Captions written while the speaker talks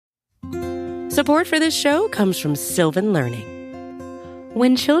Support for this show comes from Sylvan Learning.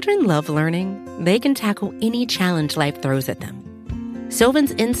 When children love learning, they can tackle any challenge life throws at them.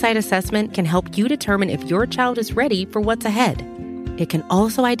 Sylvan's Insight Assessment can help you determine if your child is ready for what's ahead. It can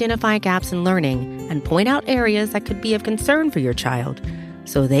also identify gaps in learning and point out areas that could be of concern for your child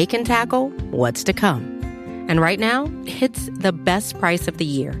so they can tackle what's to come. And right now, it's the best price of the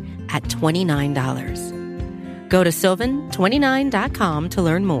year at $29. Go to sylvan29.com to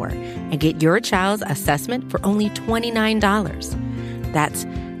learn more and get your child's assessment for only $29. That's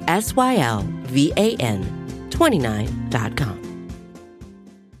SYLVAN 29.com.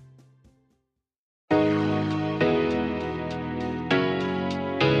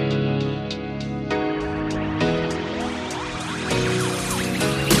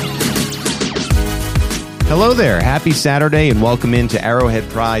 Hello there. Happy Saturday and welcome into Arrowhead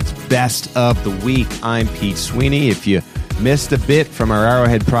Pride's Best of the Week. I'm Pete Sweeney. If you missed a bit from our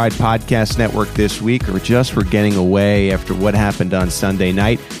Arrowhead Pride podcast network this week or just were getting away after what happened on Sunday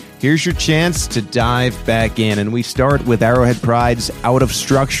night, here's your chance to dive back in. And we start with Arrowhead Pride's Out of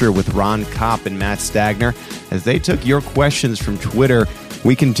Structure with Ron Kopp and Matt Stagner as they took your questions from Twitter.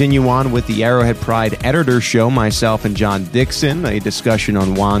 We continue on with the Arrowhead Pride Editors show, myself and John Dixon, a discussion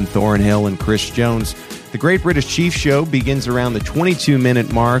on Juan Thornhill and Chris Jones. The Great British Chiefs show begins around the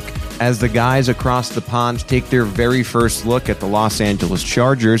 22-minute mark as the guys across the pond take their very first look at the Los Angeles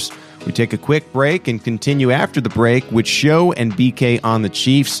Chargers. We take a quick break and continue after the break with Show and BK on the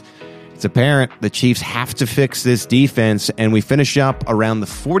Chiefs. It's apparent the Chiefs have to fix this defense, and we finish up around the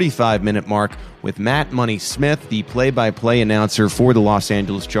 45-minute mark with Matt Money Smith, the play-by-play announcer for the Los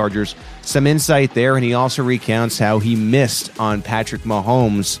Angeles Chargers. Some insight there, and he also recounts how he missed on Patrick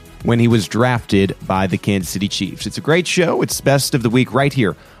Mahomes when he was drafted by the Kansas City Chiefs. It's a great show. It's Best of the Week right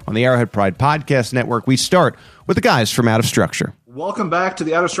here on the Arrowhead Pride Podcast Network. We start with the guys from Out of Structure. Welcome back to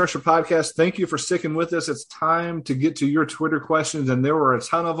the Out of Structure Podcast. Thank you for sticking with us. It's time to get to your Twitter questions, and there were a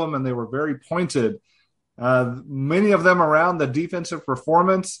ton of them, and they were very pointed. Many of them around the defensive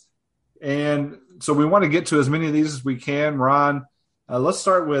performance, and so we want to get to as many of these as we can. Ron, let's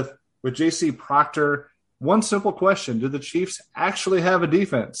start with J.C. Proctor. One simple question: do the Chiefs actually have a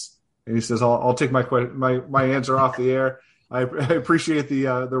defense? And he says, "I'll take my answer off the air." I appreciate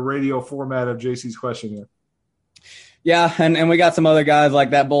the radio format of JC's question here. Yeah, and we got some other guys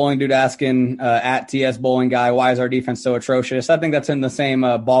like that bowling dude asking at TS Bowling Guy, why is our defense so atrocious? I think that's in the same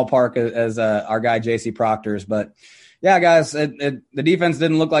ballpark as our guy JC Proctor's. But yeah, guys, the defense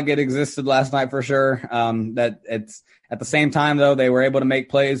didn't look like it existed last night for sure. That it's at the same time though they were able to make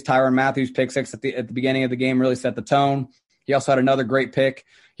plays. Tyrann Mathieu's pick six at the beginning of the game really set the tone. He also had another great pick.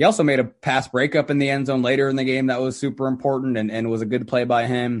 He also made a pass breakup in the end zone later in the game that was super important and was a good play by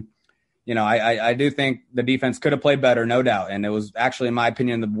him. You know, I do think the defense could have played better, no doubt. And it was actually, in my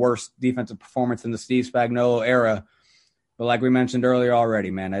opinion, the worst defensive performance in the Steve Spagnuolo era. But like we mentioned earlier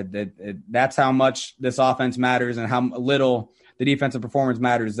already, man, that's how much this offense matters and how little the defensive performance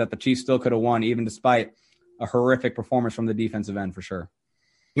matters, that the Chiefs still could have won, even despite a horrific performance from the defensive end for sure.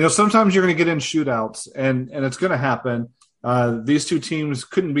 You know, sometimes you're going to get in shootouts, and it's going to happen. These two teams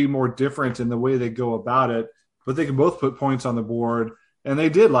couldn't be more different in the way they go about it, but they can both put points on the board, and they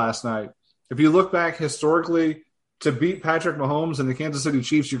did last night. If you look back historically, to beat Patrick Mahomes and the Kansas City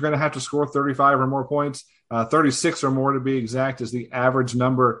Chiefs, you're going to have to score 35 or more points. 36 or more to be exact is the average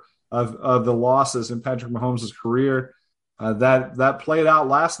number of the losses in Patrick Mahomes' career. That played out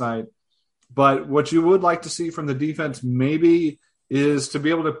last night. But what you would like to see from the defense maybe is to be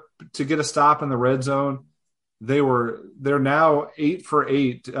able to get a stop in the red zone. They're now 8 for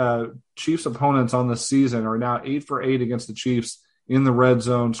 8. Chiefs opponents on the season are now 8 for 8 against the Chiefs in the red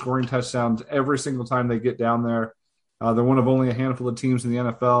zone, scoring touchdowns every single time they get down there. They're one of only a handful of teams in the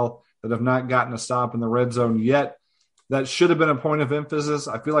NFL that have not gotten a stop in the red zone yet. That should have been a point of emphasis.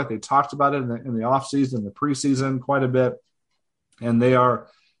 I feel like they talked about it in the offseason, the preseason quite a bit. And they are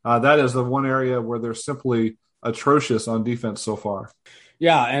that is the one area where they're simply atrocious on defense so far.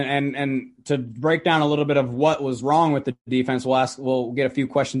 Yeah, and to break down a little bit of what was wrong with the defense, we'll get a few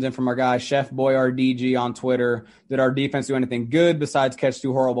questions in from our guy, Chef BoyRDG on Twitter. Did our defense do anything good besides catch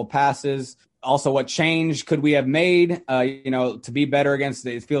 2 horrible passes? Also, what change could we have made, to be better against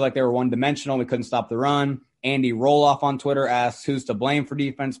it? It feel like they were one-dimensional. We couldn't stop the run. Andy Roloff on Twitter asks, who's to blame for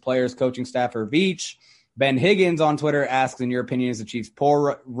defense, players, coaching staff, or Veach? Ben Higgins on Twitter asks, in your opinion, is the Chiefs'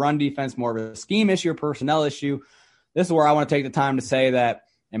 poor run defense more of a scheme issue or personnel issue? This is where I want to take the time to say that,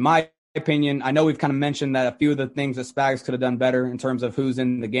 in my opinion, I know we've kind of mentioned that a few of the things that Spags could have done better in terms of who's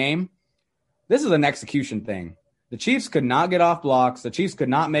in the game. This is an execution thing. The Chiefs could not get off blocks. The Chiefs could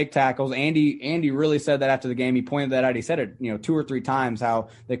not make tackles. Andy really said that after the game. He pointed that out. He said it, 2 or 3 times how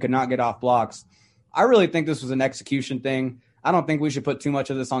they could not get off blocks. I really think this was an execution thing. I don't think we should put too much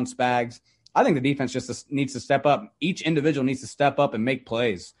of this on Spags. I think the defense just needs to step up. Each individual needs to step up and make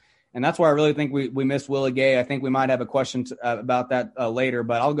plays. And that's where I really think we missed Willie Gay. I think we might have a question about that later,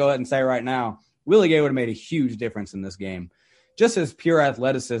 but I'll go ahead and say right now, Willie Gay would have made a huge difference in this game. Just his pure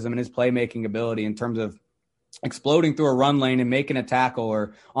athleticism and his playmaking ability in terms of exploding through a run lane and making a tackle,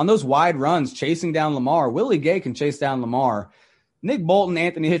 or on those wide runs, chasing down Lamar. Willie Gay can chase down Lamar. Nick Bolton,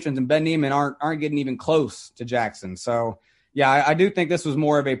 Anthony Hitchens, and Ben Neiman aren't getting even close to Jackson. So, yeah, I do think this was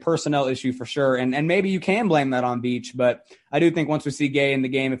more of a personnel issue for sure. And maybe you can blame that on Beach, but I do think once we see Gay in the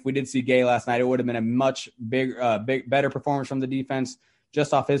game, if we did see Gay last night, it would have been a much better performance from the defense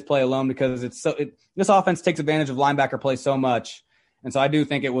just off his play alone, because this offense takes advantage of linebacker play so much. And so I do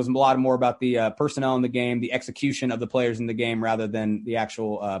think it was a lot more about the personnel in the game, the execution of the players in the game, rather than the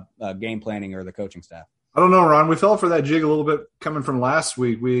actual game planning or the coaching staff. I don't know, Ron. We fell for that jig a little bit coming from last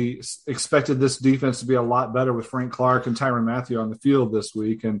week. We expected this defense to be a lot better with Frank Clark and Tyrann Mathieu on the field this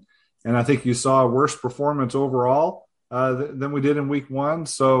week. And I think you saw a worse performance overall than we did in week 1.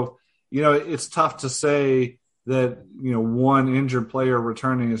 So, it's tough to say that, one injured player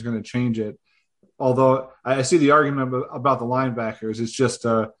returning is going to change it. Although I see the argument about the linebackers. It's just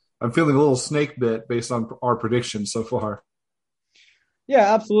I'm feeling a little snake bit based on our predictions so far.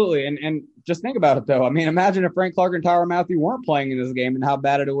 Yeah, absolutely. And just think about it, though. I mean, imagine if Frank Clark and Tyrann Mathieu weren't playing in this game and how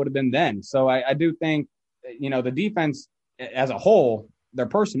bad it would have been then. So I do think, the defense as a whole, their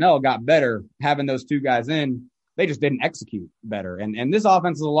personnel got better having those 2 guys in. They just didn't execute better. And this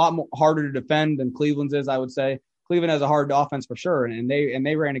offense is a lot harder to defend than Cleveland's is, I would say. Cleveland has a hard offense for sure, and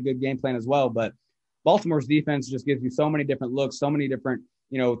they ran a good game plan as well. But Baltimore's defense just gives you so many different looks, so many different,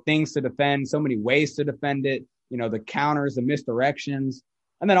 things to defend, so many ways to defend it. The counters, the misdirections,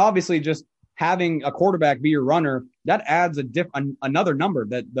 and then obviously just having a quarterback be your runner, that adds another number.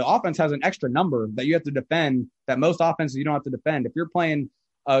 That the offense has an extra number that you have to defend that most offenses you don't have to defend. If you're playing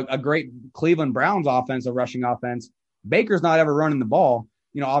a great Cleveland Browns offense, a rushing offense, Baker's not ever running the ball.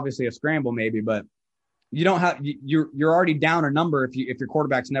 Obviously a scramble maybe, but you don't have you're already down a number if your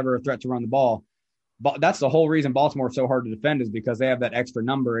quarterback's never a threat to run the ball. But that's the whole reason Baltimore's so hard to defend, is because they have that extra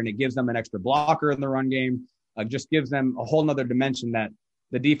number, and it gives them an extra blocker in the run game. Just gives them a whole nother dimension that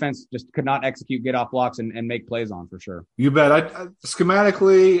the defense just could not execute, get off blocks, and make plays on for sure. You bet. I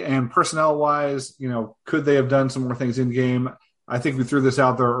schematically and personnel-wise, could they have done some more things in game? I think we threw this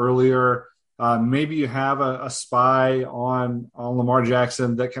out there earlier. Maybe you have a spy on Lamar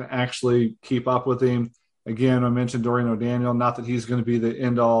Jackson that can actually keep up with him. Again, I mentioned Dorian O'Daniel, not that he's going to be the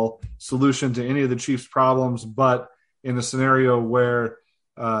end-all solution to any of the Chiefs' problems, but in a scenario where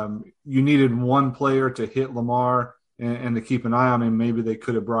you needed one player to hit Lamar and to keep an eye on him, maybe they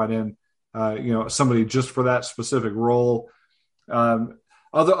could have brought in, somebody just for that specific role.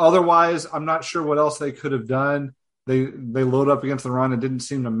 Otherwise, I'm not sure what else they could have done. They load up against the run. It didn't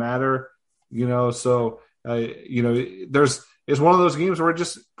seem to matter, So, it's one of those games where it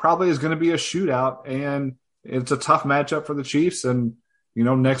just probably is going to be a shootout, and it's a tough matchup for the Chiefs. And,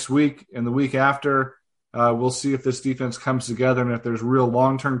 next week and the week after, we'll see if this defense comes together and if there's real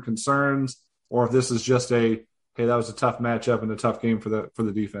long-term concerns, or if this is just hey, that was a tough matchup and a tough game for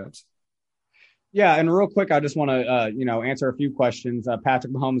the defense. Yeah, and real quick, I just want to answer a few questions.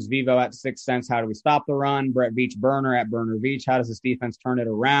 Patrick Mahomes, Vivo at 6 cents. How do we stop the run? Brett Veach, Burner at Burner Veach. How does this defense turn it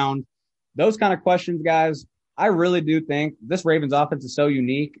around? Those kind of questions, guys. I really do think this Ravens offense is so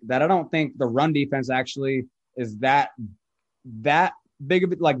unique that I don't think the run defense actually is that big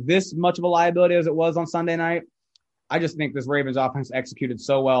of it, like this much of a liability as it was on Sunday night. I just think this Ravens offense executed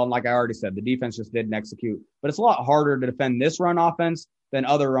so well. And like I already said, the defense just didn't execute. But it's a lot harder to defend this run offense than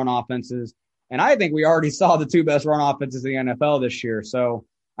other run offenses. And I think we already saw the 2 best run offenses in the NFL this year. So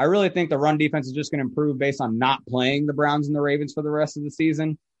I really think the run defense is just going to improve based on not playing the Browns and the Ravens for the rest of the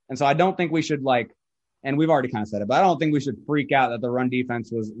season. And so I don't think we should and we've already kind of said it, but I don't think we should freak out that the run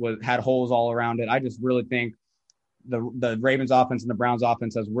defense had holes all around it. I just really think the Ravens offense and the Browns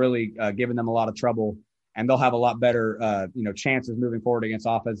offense has really given them a lot of trouble, and they'll have a lot better, chances moving forward against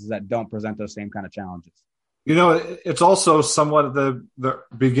offenses that don't present those same kind of challenges. It's also somewhat the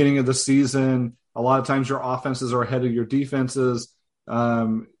beginning of the season. A lot of times your offenses are ahead of your defenses.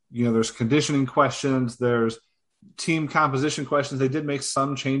 There's conditioning questions. There's team composition questions. They did make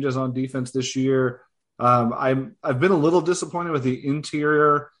some changes on defense this year. I've been a little disappointed with the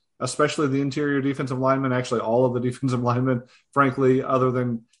interior, especially the interior defensive linemen, actually all of the defensive linemen, frankly, other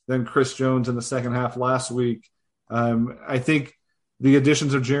than Chris Jones in the second half last week. I think the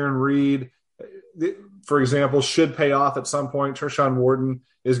additions of Jaron Reed, for example, should pay off at some point. Tershawn Wharton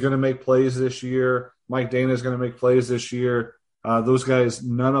is going to make plays this year. Mike Dana is going to make plays this year. Those guys,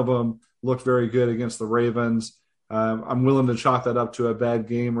 none of them looked very good against the Ravens. I'm willing to chalk that up to a bad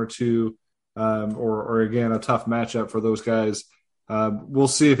game or two, or again, a tough matchup for those guys. We'll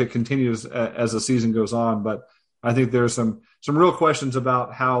see if it continues as the season goes on, but I think there's some real questions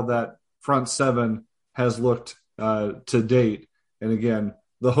about how that front seven has looked to date. And again,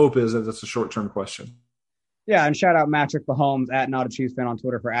 the hope is that it's a short-term question. Yeah, and shout out Matrick Mahomes at Not a Chiefs Fan on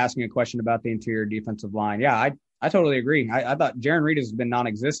Twitter for asking a question about the interior defensive line. Yeah, I totally agree. I thought Jaron Reed has been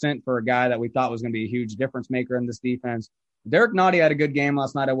non-existent for a guy that we thought was going to be a huge difference maker in this defense. Derek Nottie had a good game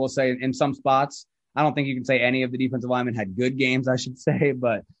last night, I will say, in some spots. I don't think you can say any of the defensive linemen had good games, I should say,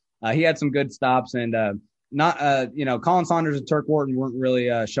 but he had some good stops. And Colin Saunders and Turk Wharton weren't really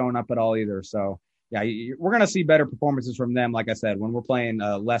showing up at all either. So, yeah, we're going to see better performances from them, like I said, when we're playing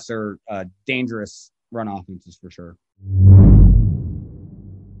lesser dangerous run offenses for sure.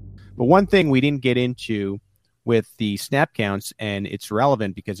 But one thing we didn't get into with the snap counts, and it's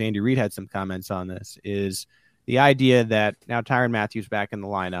relevant because Andy Reid had some comments on this, is the idea that now Tyrann Mathieu back in the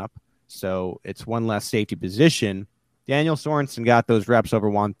lineup, so it's one less safety position. Daniel Sorensen got those reps over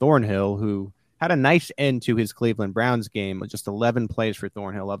Juan Thornhill, who had a nice end to his Cleveland Browns game with just 11 plays for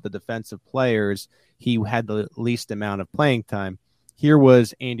Thornhill. Of the defensive players, he had the least amount of playing time. Here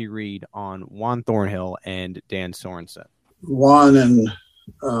was Andy Reid on Juan Thornhill and Dan Sorensen. Juan and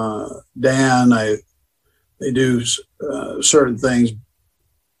Dan, they do certain things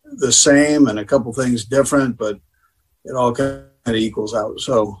the same and a couple things different, but it all kind of equals out.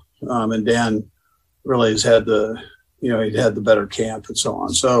 So, and Dan really has had he'd had the better camp and so on.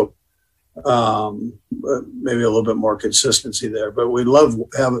 So, maybe a little bit more consistency there. But we love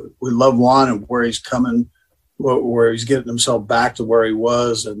Juan and where he's coming, where he's getting himself back to where he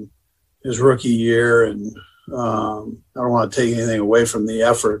was in his rookie year. And I don't want to take anything away from the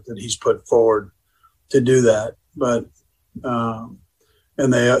effort that he's put forward to do that. But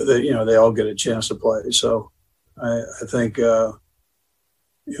and they all get a chance to play. So I think we'll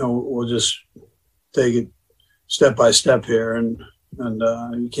just take it step by step here, and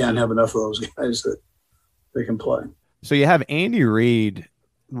you can't have enough of those guys that they can play. So you have Andy Reid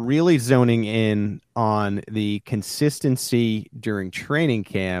really zoning in on the consistency during training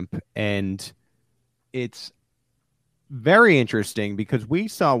camp, and it's very interesting because we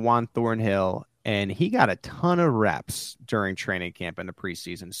saw Juan Thornhill and he got a ton of reps during training camp in the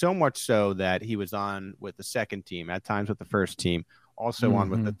preseason, so much so that he was on with the second team, at times with the first team, also on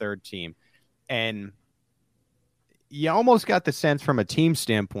with the third team. And you almost got the sense from a team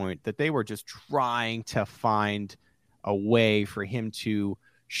standpoint that they were just trying to find a way for him to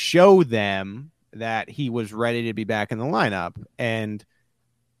show them that he was ready to be back in the lineup. And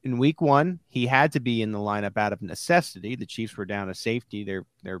in week one, he had to be in the lineup out of necessity. The Chiefs were down a safety,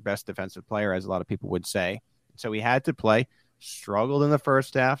 their best defensive player, as a lot of people would say. So he had to play, struggled in the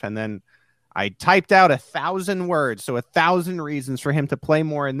first half, and then I typed out 1,000 words, so 1,000 reasons for him to play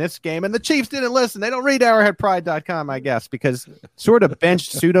more in this game. And the Chiefs didn't listen. They don't read arrowheadpride.com, I guess, because sort of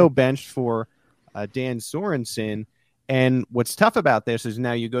pseudo-benched for Dan Sorensen. And what's tough about this is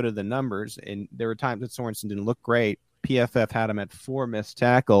now you go to the numbers, and there were times that Sorensen didn't look great. PFF had him at 4 missed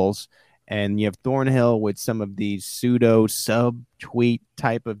tackles, and you have Thornhill with some of these pseudo sub-tweet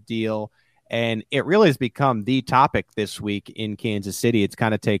type of deal. And it really has become the topic this week in Kansas City. It's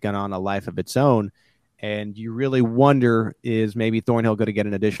kind of taken on a life of its own. And you really wonder, is maybe Thornhill going to get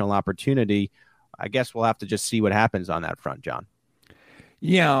an additional opportunity? I guess we'll have to just see what happens on that front, John.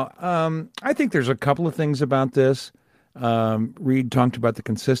 Yeah, I think there's a couple of things about this. Reed talked about the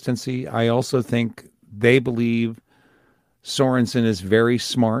consistency. I also think they believe Sorensen is very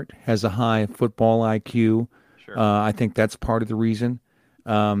smart, has a high football IQ. Sure. I think that's part of the reason.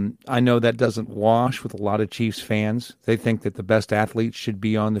 I know that doesn't wash with a lot of Chiefs fans. They think that the best athletes should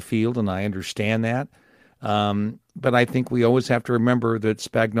be on the field, and I understand that. But I think we always have to remember that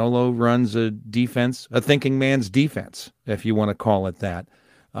Spagnuolo runs a defense, a thinking man's defense, if you want to call it that.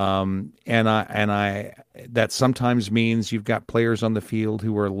 And that sometimes means you've got players on the field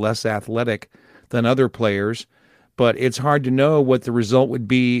who are less athletic than other players, but it's hard to know what the result would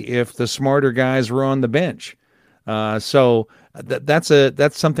be if the smarter guys were on the bench. So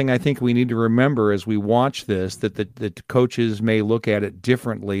that's something I think we need to remember as we watch this, that the coaches may look at it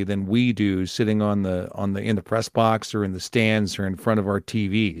differently than we do, sitting in the press box or in the stands or in front of our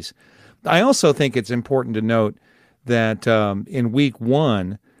TVs. I also think it's important to note that in week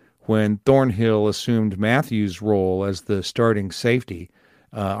one, when Thornhill assumed Mathieu's role as the starting safety,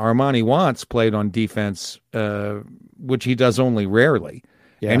 Armani Watts played on defense, which he does only rarely.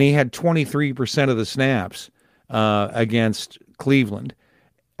 and he had 23% of the snaps against Cleveland.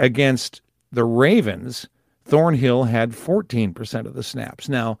 Against the Ravens, Thornhill had 14% of the snaps.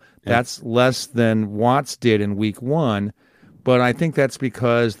 Now, that's less than Watts did in week 1, but I think that's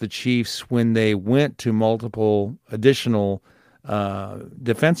because the Chiefs, when they went to multiple additional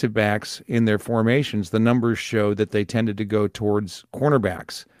defensive backs in their formations, the numbers showed that they tended to go towards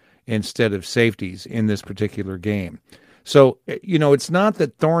cornerbacks instead of safeties in this particular game. So, it's not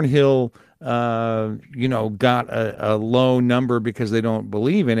that Thornhill, got a low number because they don't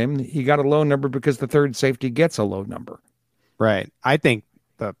believe in him. He got a low number because the third safety gets a low number. Right. I think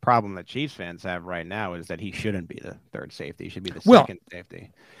the problem that Chiefs fans have right now is that he shouldn't be the third safety. He should be the second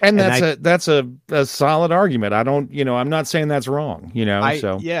safety. And that's a solid argument. I don't, I'm not saying that's wrong, you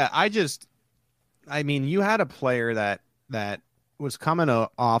had a player that was coming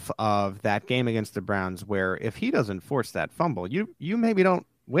off of that game against the Browns where if he doesn't force that fumble, you maybe don't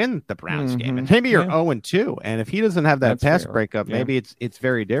win the Browns game, and maybe you're 0-2. And if he doesn't have that pass breakup, maybe it's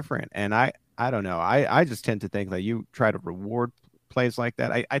very different. And I don't know. I just tend to think that you try to reward plays like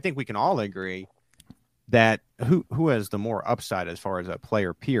that. I think we can all agree that who has the more upside as far as a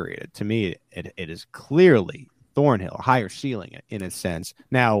player period. To me, it is clearly Thornhill, higher ceiling in a sense.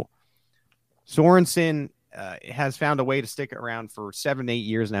 Now, Sorensen has found a way to stick around for 7-8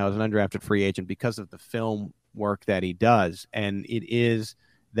 years now as an undrafted free agent because of the film work that he does. And it is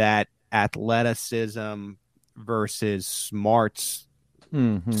that athleticism versus smarts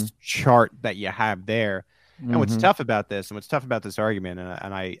chart that you have there. And what's tough about this argument,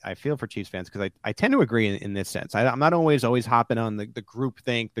 and I feel for Chiefs fans because I tend to agree in this sense. I'm not always hopping on the group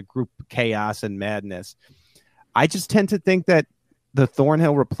think, the group chaos and madness. I just tend to think that the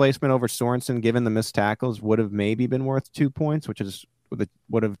Thornhill replacement over Sorensen, given the missed tackles, would have maybe been worth 2 points, which is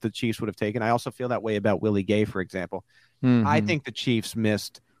what the Chiefs would have taken. I also feel that way about Willie Gay, for example. I think the Chiefs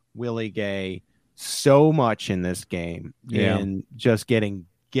missed Willie Gay so much in this game in just getting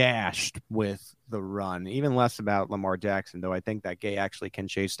gashed with the run, even less about Lamar Jackson, though I think that Gay actually can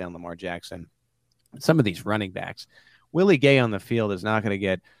chase down Lamar Jackson. Some of these running backs, Willie Gay on the field is not going to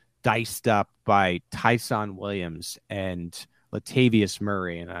get diced up by Tyson Williams and Latavius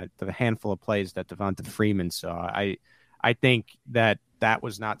Murray and the handful of plays that Devonta Freeman saw. I think that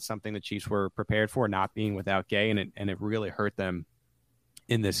was not something the Chiefs were prepared for, not being without Gay, and it really hurt them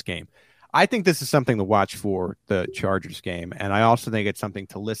in this game. I think this is something to watch for the Chargers game, and I also think it's something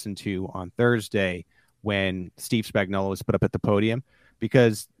to listen to on Thursday when Steve Spagnuolo is put up at the podium,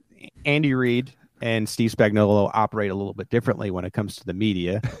 because Andy Reid and Steve Spagnuolo operate a little bit differently when it comes to the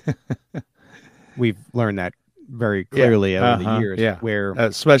media. We've learned that very clearly over the years, where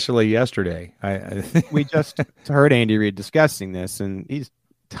especially yesterday. We just heard Andy Reid discussing this, and he's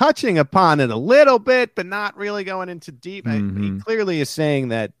touching upon it a little bit, but not really going into deep. He clearly is saying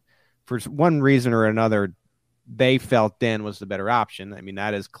that for one reason or another, they felt Dan was the better option. I mean,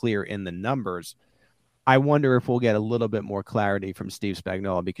 that is clear in the numbers. I wonder if we'll get a little bit more clarity from Steve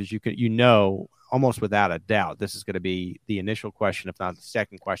Spagnuolo, because almost without a doubt, this is going to be the initial question, if not the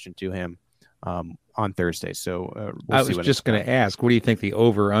second question to him on Thursday. So I was just going to ask, what do you think the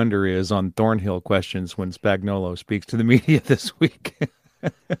over-under is on Thornhill questions when Spagnuolo speaks to the media this week?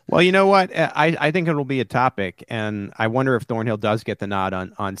 Well, you know what? I think it will be a topic, and I wonder if Thornhill does get the nod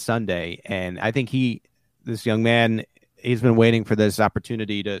on Sunday. And I think this young man, he's been waiting for this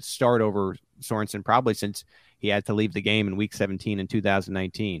opportunity to start over Sorensen probably since he had to leave the game in Week 17 in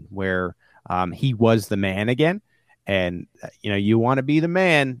 2019, where he was the man again. And, you want to be the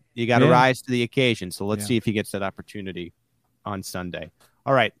man, you got to rise to the occasion. So let's see if he gets that opportunity on Sunday.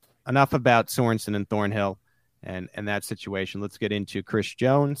 All right, enough about Sorensen and Thornhill and that situation. Let's get into Chris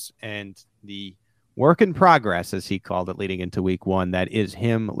Jones and the work in progress, as he called it, leading into Week 1. That is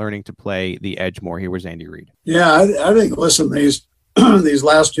him learning to play the edge more. Here was Andy Reid. Yeah, I think, listen, these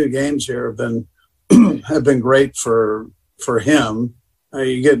last two games here have been great for him.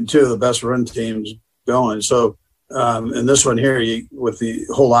 You get two of the best run teams going. So in this one here, with the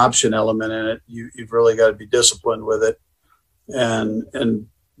whole option element in it, you've really got to be disciplined with it. And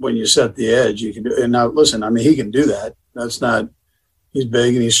when you set the edge, you can do. And now, listen, I mean, he can do that. That's not. He's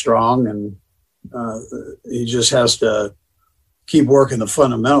big and he's strong, and he just has to keep working the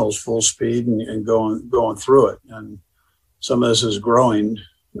fundamentals full speed and going through it. And some of this is growing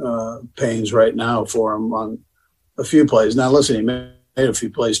pains right now for him on a few plays. Now, listen, he made a few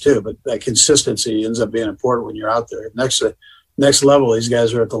plays too, but that consistency ends up being important when you're out there. Next level, these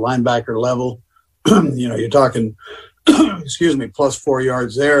guys are at the linebacker level. You're talking, excuse me, plus 4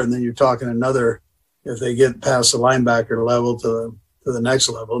 yards there, and then you're talking another. If they get past the linebacker level to the next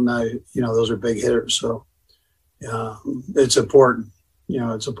level, now those are big hitters. So it's important.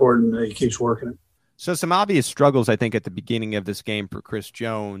 it's important that he keeps working it. So some obvious struggles, I think, at the beginning of this game for Chris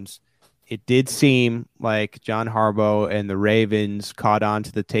Jones. It did seem like John Harbaugh and the Ravens caught on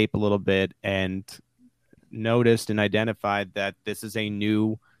to the tape a little bit and noticed and identified that this is a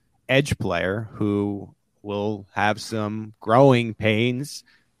new edge player who will have some growing pains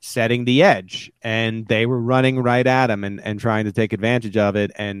setting the edge. And they were running right at him and trying to take advantage of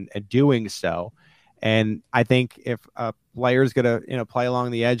it and doing so. And I think if a player's going to play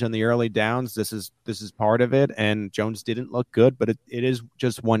along the edge on the early downs, this is part of it. And Jones didn't look good, but it is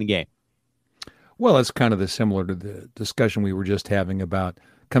just one game. Well, it's kind of similar to the discussion we were just having about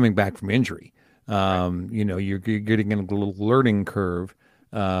coming back from injury. You're getting a little learning curve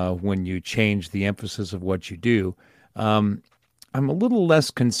when you change the emphasis of what you do. I'm a little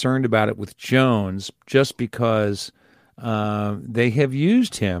less concerned about it with Jones just because they have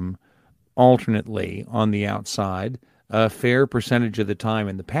used him alternately on the outside a fair percentage of the time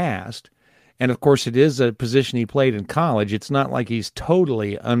in the past. And, of course, it is a position he played in college. It's not like he's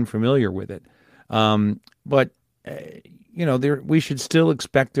totally unfamiliar with it. But we should still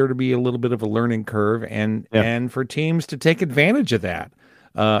expect there to be a little bit of a learning curve and for teams to take advantage of that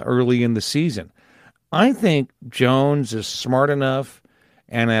early in the season. I think Jones is smart enough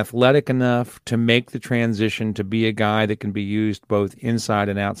and athletic enough to make the transition to be a guy that can be used both inside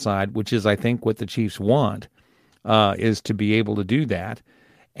and outside, which is, I think, what the Chiefs want, is to be able to do that.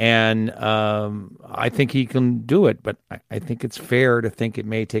 And I think he can do it, but I think it's fair to think it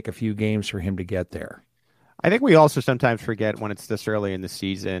may take a few games for him to get there. I think we also sometimes forget when it's this early in the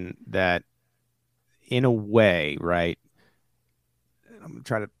season that, in a way, right, I'm going to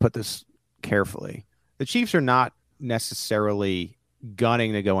try to put this carefully, the Chiefs are not necessarily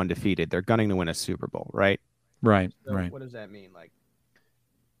gunning to go undefeated. They're gunning to win a Super Bowl, right? Right, so right. What does that mean? Like,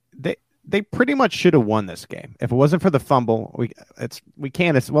 they pretty much should have won this game. If it wasn't for the fumble,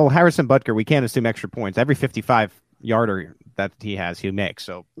 Harrison Butker, we can't assume extra points. Every 55-yarder that he has, he makes.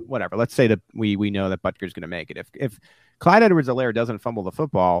 So whatever. Let's say that we know that Butker's going to make it. If Clyde Edwards-Helaire doesn't fumble the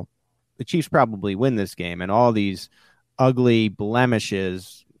football, the Chiefs probably win this game. And all these ugly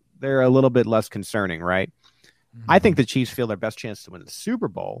blemishes, they're a little bit less concerning, right? Mm-hmm. I think the Chiefs feel their best chance to win the Super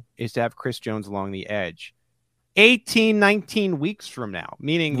Bowl is to have Chris Jones along the edge 18, 19 weeks from now,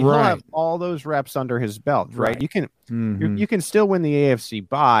 meaning he'll have all those reps under his belt, right? You can you can still win the AFC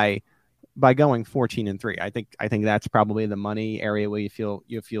by going 14-3. I think that's probably the money area where you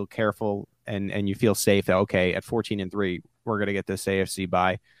feel careful and you feel safe that, okay, at 14-3, we're going to get this AFC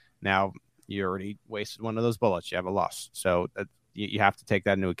bye. Now, you already wasted one of those bullets. You have a loss. So you have to take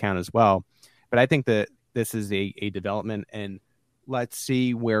that into account as well. But I think that this is a development, and let's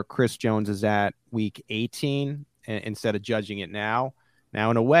see where Chris Jones is at week 18 instead of judging it now. Now,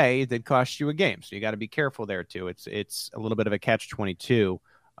 in a way, it did cost you a game, so you got to be careful there too. It's a little bit of a catch-22,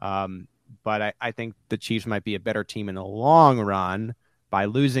 but I think the Chiefs might be a better team in the long run by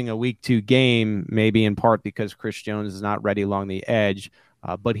losing a week 2 game, maybe in part because Chris Jones is not ready along the edge,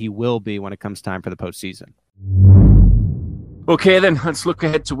 but he will be when it comes time for the postseason. Okay, then let's look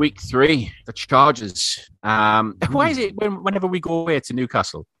ahead to week 3, the Chargers. Why is it whenever we go away to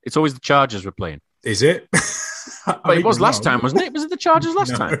Newcastle, it's always the Chargers we're playing? Is it? But it was last time, wasn't it? Was it the Chargers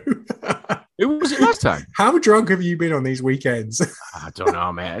last time? Who was it last time? How drunk have you been on these weekends? I don't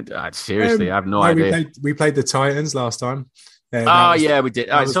know, man. Seriously, I have no idea. We played the Titans last time. We did.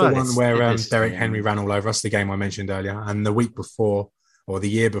 That was the one where Derrick Henry ran all over us, the game I mentioned earlier. And the week before, or the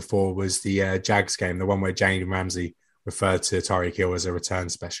year before, was the Jags game, the one where Jalen Ramsey referred to Tyreek Hill as a return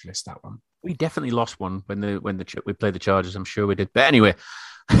specialist. That one. We definitely lost one when we played the Chargers. I'm sure we did. But anyway,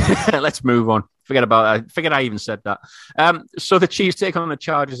 let's move on. Forget I even said that. So the Chiefs take on the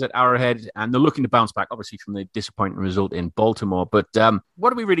Chargers at Arrowhead, and they're looking to bounce back, obviously, from the disappointing result in Baltimore. But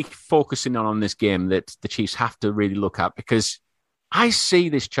what are we really focusing on this game that the Chiefs have to really look at? Because I see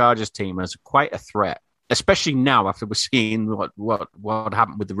this Chargers team as quite a threat, especially now after we're seeing what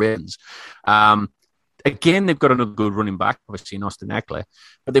happened with the Ravens. Again, they've got another good running back, obviously in Austin Eckler,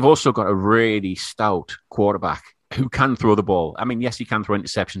 but they've also got a really stout quarterback who can throw the ball. I mean, yes, he can throw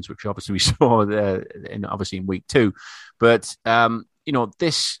interceptions, which obviously we saw in week 2. But,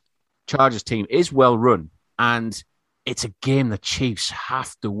 this Chargers team is well run, and it's a game the Chiefs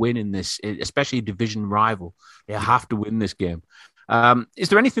have to win in this, especially a division rival. They have to win this game. Is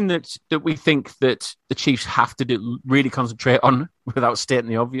there anything that we think that the Chiefs have to really concentrate on without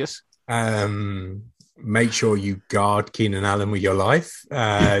stating the obvious? Make sure you guard Keenan Allen with your life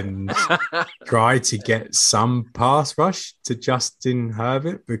and try to get some pass rush to Justin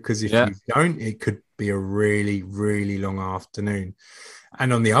Herbert, because if you don't, it could be a really, really long afternoon.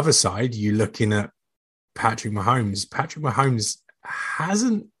 And on the other side, you're looking at Patrick Mahomes. Patrick Mahomes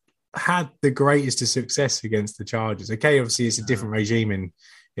hasn't had the greatest of success against the Chargers. Okay, obviously it's a different regime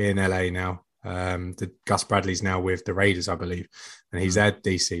in LA now. The Gus Bradley's now with the Raiders, I believe, and he's at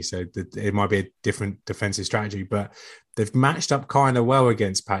DC, so it might be a different defensive strategy, but they've matched up kind of well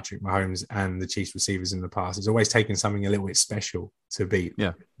against Patrick Mahomes and the Chiefs receivers in the past. It's always taken something a little bit special to beat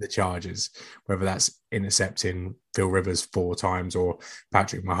the Chargers, whether that's intercepting Phil Rivers 4 times or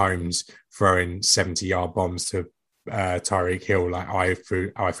Patrick Mahomes throwing 70-yard bombs to Tyreek Hill, like eye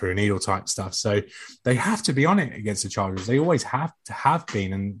through a needle type stuff. So they have to be on it against the Chargers. They always have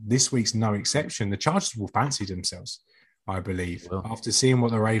been, and this week's no exception. The Chargers will fancy themselves, I believe, after seeing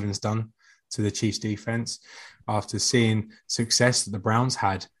what the Ravens done to the Chiefs defense, after seeing success that the Browns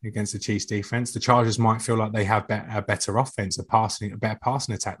had against the Chiefs defense. The Chargers might feel like they have a better offense, a better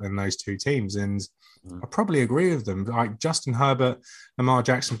passing attack than those two teams, and I probably agree with them. Like Justin Herbert, Lamar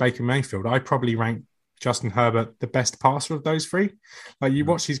Jackson, Baker Mayfield, I probably rank Justin Herbert the best passer of those three. Like you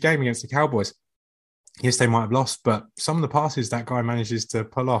watch his game against the Cowboys. Yes, they might have lost, but some of the passes that guy manages to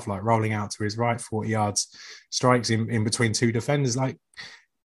pull off, like rolling out to his right 40 yards, strikes in between two defenders, like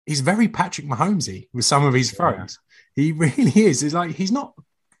he's very Patrick Mahomesy with some of his throws. He really is. It's like he's not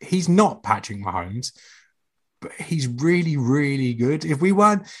Patrick Mahomes, but he's really, really good. If we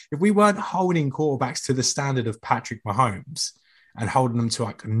weren't holding quarterbacks to the standard of Patrick Mahomes and holding them to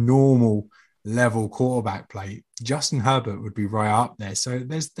like a normal level quarterback play, Justin Herbert would be right up there. So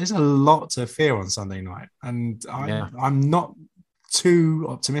there's a lot to fear on Sunday night, and I'm not too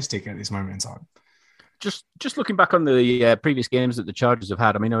optimistic at this moment in time. Just looking back on the previous games that the Chargers have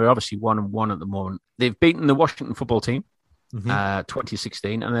had, I mean, they're obviously 1-1 at the moment. They've beaten the Washington football team,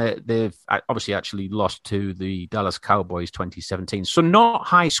 2016, and they've obviously actually lost to the Dallas Cowboys 2017. So not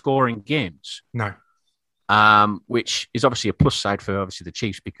high-scoring games. No. Which is obviously a plus side for obviously the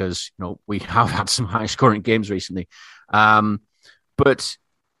Chiefs because we have had some high scoring games recently. But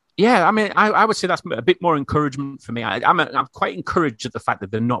yeah, I mean, I would say that's a bit more encouragement for me. I'm quite encouraged at the fact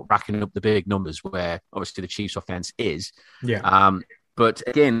that they're not racking up the big numbers where obviously the Chiefs offense is. Yeah. But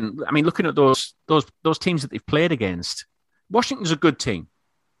again, I mean, looking at those teams that they've played against, Washington's a good team.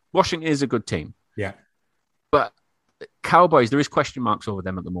 Washington is a good team. Yeah. But Cowboys, there is question marks over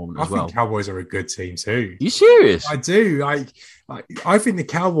them at the moment as well. I think Cowboys are a good team too. You serious? I do. I think the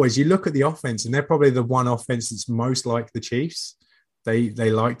Cowboys, you look at the offense and they're probably the one offense that's most like the Chiefs. They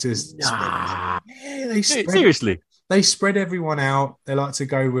like to seriously. They spread everyone out. They like to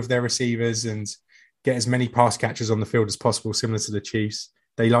go with their receivers and get as many pass catchers on the field as possible, similar to the Chiefs.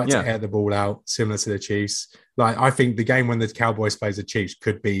 They like to air the ball out, similar to the Chiefs. Like I think the game when the Cowboys plays the Chiefs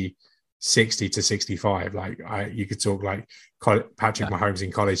could be 60-65. Like you could talk like Patrick Mahomes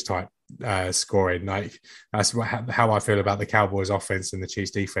in college type scoring. Like that's how I feel about the Cowboys offense and the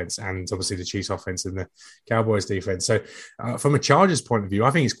Chiefs defense, and obviously the Chiefs offense and the Cowboys defense. So from a Chargers point of view,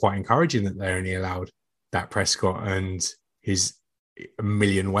 I think it's quite encouraging that they only allowed Dak Prescott and his a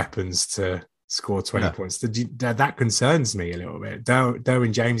million weapons to score 20 points. That concerns me a little bit.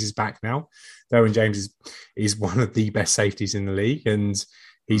 Derwin James is back now. Derwin James is one of the best safeties in the league, and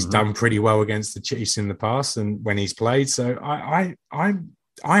he's done pretty well against the Chiefs in the past and when he's played. So I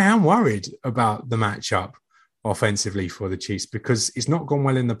am worried about the matchup offensively for the Chiefs because it's not gone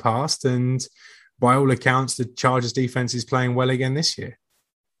well in the past. And by all accounts, the Chargers defense is playing well again this year.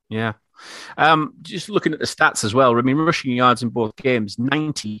 Yeah. Just looking at the stats as well. I mean, rushing yards in both games,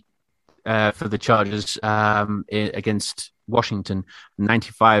 90 for the Chargers against Washington,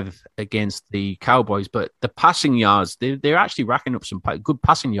 95 against the Cowboys. But the passing yards, they're actually racking up some good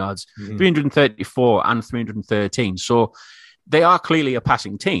passing yards, 334 and 313. So they are clearly a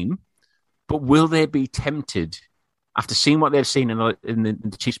passing team. But will they be tempted, after seeing what they've seen in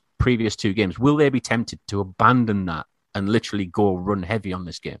the Chiefs' previous two games, will they be tempted to abandon that and literally go run heavy on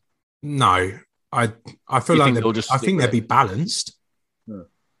this game? No. I feel like I think they'll be balanced. Yeah.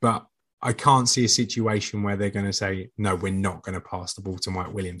 But I can't see a situation where they're going to say, no, we're not going to pass the ball to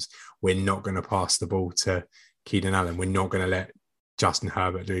Mike Williams. We're not going to pass the ball to Keenan Allen. We're not going to let Justin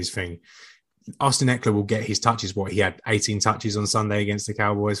Herbert do his thing. Austin Eckler will get his touches. He had 18 touches on Sunday against the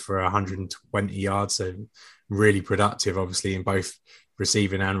Cowboys for 120 yards. So really productive, obviously, in both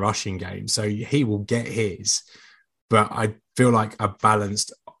receiving and rushing games. So he will get his. But I feel like a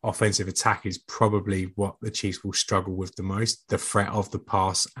balanced offensive attack is probably what the Chiefs will struggle with the most, the threat of the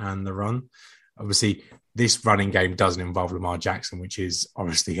pass and the run. Obviously, this running game doesn't involve Lamar Jackson, which is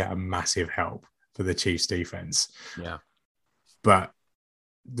obviously a massive help for the Chiefs defense. Yeah. But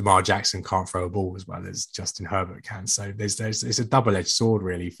Lamar Jackson can't throw a ball as well as Justin Herbert can. So it's a double-edged sword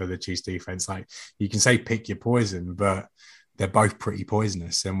really for the Chiefs defense. Like you can say pick your poison, but they're both pretty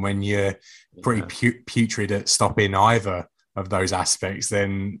poisonous. And when you're pretty putrid at stopping either of those aspects,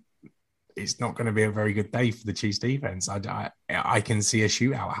 then it's not going to be a very good day for the Chiefs defense. I can see a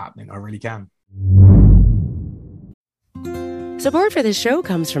shootout happening. I really can. Support for this show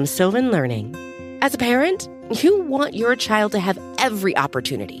comes from Sylvan Learning. As a parent, you want your child to have every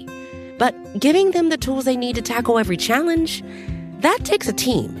opportunity, but giving them the tools they need to tackle every challenge, that takes a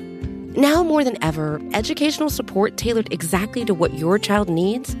team. Now more than ever, educational support tailored exactly to what your child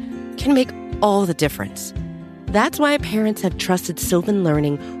needs can make all the difference. That's why parents have trusted Sylvan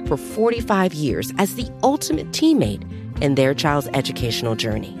Learning for 45 years as the ultimate teammate in their child's educational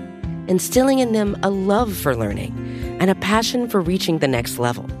journey, instilling in them a love for learning and a passion for reaching the next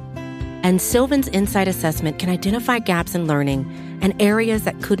level. And Sylvan's Insight Assessment can identify gaps in learning and areas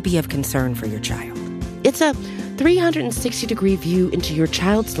that could be of concern for your child. It's a 360-degree view into your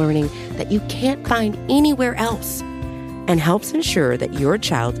child's learning that you can't find anywhere else, and helps ensure that your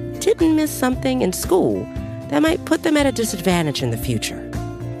child didn't miss something in school that might put them at a disadvantage in the future.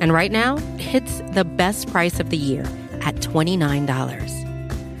 And right now, it's the best price of the year at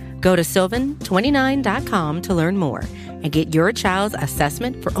 $29. Go to sylvan29.com to learn more and get your child's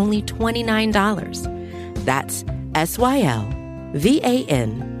assessment for only $29. That's SYLVAN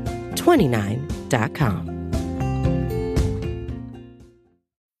 29.com.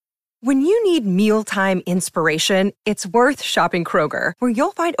 When you need mealtime inspiration, it's worth shopping Kroger, where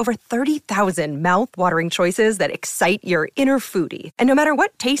you'll find over 30,000 mouth-watering choices that excite your inner foodie. And no matter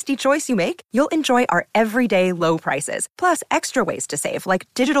what tasty choice you make, you'll enjoy our everyday low prices, plus extra ways to save, like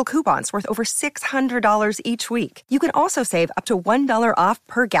digital coupons worth over $600 each week. You can also save up to $1 off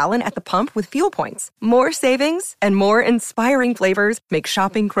per gallon at the pump with fuel points. More savings and more inspiring flavors make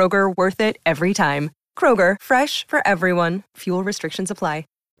shopping Kroger worth it every time. Kroger, fresh for everyone. Fuel restrictions apply.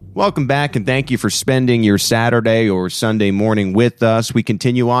 Welcome back, and thank you for spending your Saturday or Sunday morning with us. We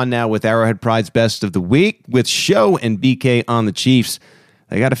continue on now with Arrowhead Pride's Best of the Week with Show and BK on the Chiefs.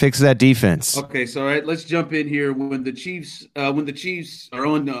 They got to fix that defense. Okay, so all right, let's jump in here. When the Chiefs are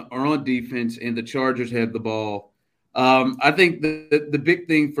on defense and the Chargers have the ball, I think the big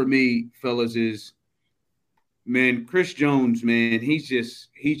thing for me, fellas, is, man, Chris Jones, man, he just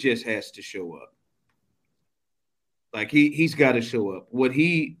has to show up. Like he's got to show up. What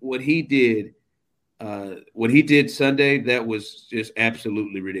he did Sunday, that was just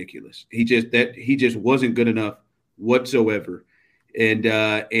absolutely ridiculous. He just wasn't good enough whatsoever. And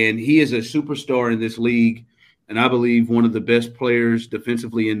he is a superstar in this league, and I believe one of the best players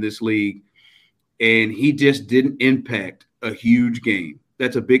defensively in this league. And he just didn't impact a huge game.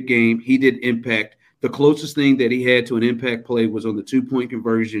 That's a big game. He did impact. The closest thing that he had to an impact play was on the 2-point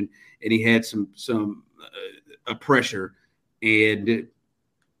conversion, and he had some pressure and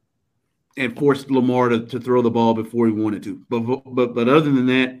forced Lamar to throw the ball before he wanted to. But other than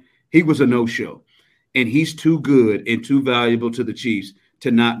that, he was a no-show. And he's too good and too valuable to the Chiefs to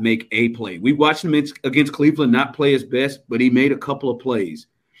not make a play. We watched him against Cleveland not play his best, but he made a couple of plays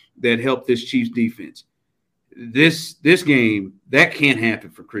that helped this Chiefs defense. This game, that can't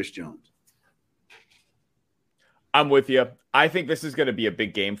happen for Chris Jones. I'm with you. I think this is going to be a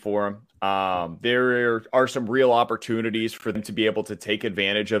big game for him. There are some real opportunities for them to be able to take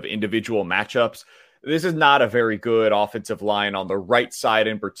advantage of individual matchups. This is not a very good offensive line on the right side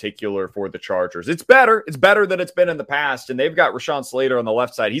in particular for the Chargers. It's better. It's better than it's been in the past. And they've got Rashawn Slater on the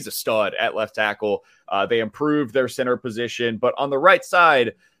left side. He's a stud at left tackle. They improved their center position. But on the right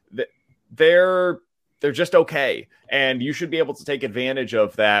side, they're just okay. And you should be able to take advantage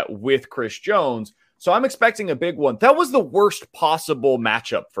of that with Chris Jones. So I'm expecting a big one. That was the worst possible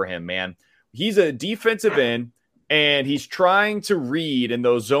matchup for him, man. He's a defensive end, and he's trying to read in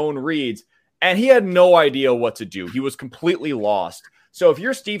those zone reads, and he had no idea what to do. He was completely lost. So if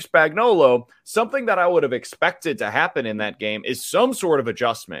you're Steve Spagnuolo, something that I would have expected to happen in that game is some sort of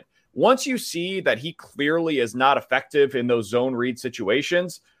adjustment. Once you see that he clearly is not effective in those zone read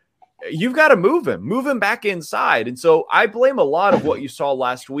situations, you've got to move him back inside. And so I blame a lot of what you saw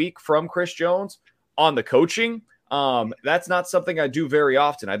last week from Chris Jones on the coaching. That's not something I do very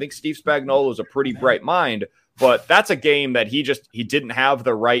often. I think Steve Spagnuolo is a pretty bright mind, but that's a game that he didn't have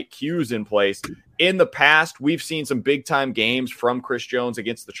the right cues in place. In the past, we've seen some big time games from Chris Jones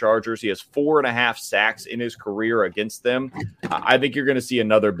against the Chargers. He has 4.5 sacks in his career against them. I think you're going to see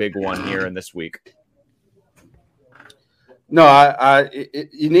another big one here in this week. No,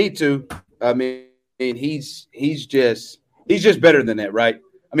 you need to. I mean, he's just better than that, right?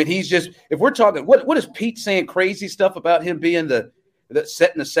 I mean, he's just, if we're talking, what is Pete saying crazy stuff about him being the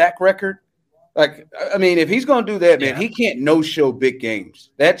setting the sack record? Like, I mean, if he's going to do that, man, he can't no-show big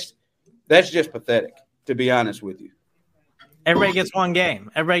games. That's just pathetic, to be honest with you. Everybody gets one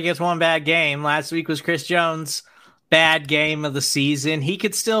game. Everybody gets one bad game. Last week was Chris Jones. bad game of the season. He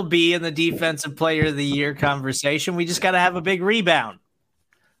could still be in the defensive player of the year conversation. We just got to have a big rebound.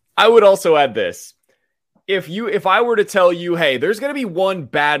 I would also add this. If I were to tell you, hey, there's going to be one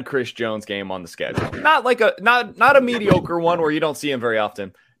bad Chris Jones game on the schedule, not a mediocre one where you don't see him very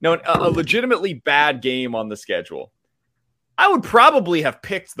often. No, a legitimately bad game on the schedule. I would probably have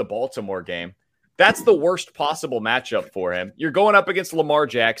picked the Baltimore game. That's the worst possible matchup for him. You're going up against Lamar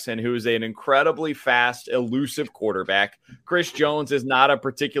Jackson, who's an incredibly fast, elusive quarterback. Chris Jones is not a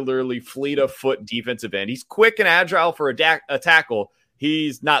particularly fleet of foot defensive end. He's quick and agile for a tackle.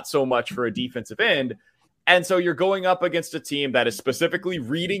 He's not so much for a defensive end. And so you're going up against a team that is specifically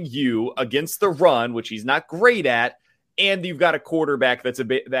reading you against the run, which he's not great at. And you've got a quarterback that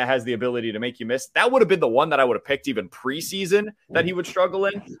has the ability to make you miss. That would have been the one that I would have picked even preseason that he would struggle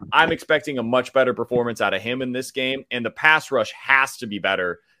in. I'm expecting a much better performance out of him in this game. And the pass rush has to be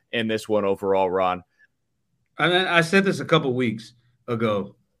better in this one overall, Ron. I said this a couple weeks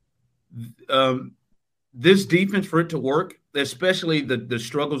ago. This defense, for it to work, especially the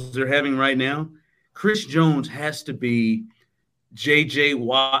struggles they're having right now, Chris Jones has to be J.J.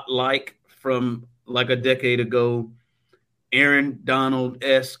 Watt-like from like a decade ago, Aaron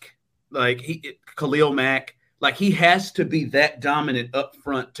Donald-esque, Khalil Mack. Like, he has to be that dominant up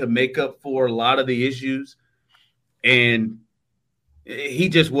front to make up for a lot of the issues. And he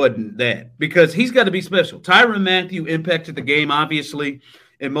just wasn't that, because he's got to be special. Tyrann Mathieu impacted the game, obviously,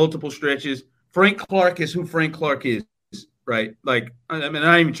 in multiple stretches. Frank Clark is who Frank Clark is. Right. Like, I mean, I'm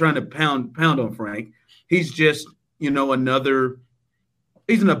not even trying to pound on Frank. He's just, he's an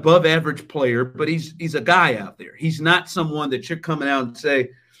above average player, but he's a guy out there. He's not someone that you're coming out and say,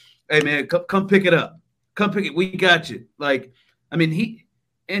 hey man, come pick it up. Come pick it. We got you. Like, I mean, he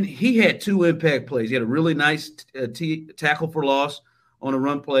had 2 impact plays. He had a really nice tackle for loss on a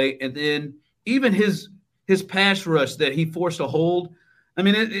run play. And then even his pass rush that he forced a hold. I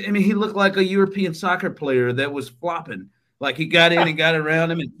mean, he looked like a European soccer player that was flopping. Like, he got in and got around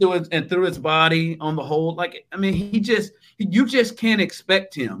him and threw his body on the hold. Like, I mean, you just can't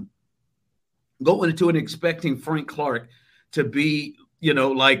expect him going into and expecting Frank Clark to be,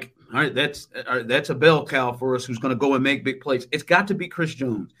 all right, that's a bell cow for us who's going to go and make big plays. It's got to be Chris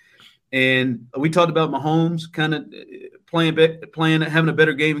Jones. And we talked about Mahomes kind of having a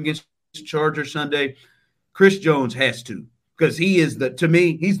better game against the Chargers Sunday. Chris Jones has to. Because he's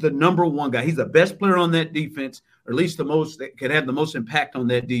the number one guy. He's the best player on that defense, or at least the most that can have the most impact on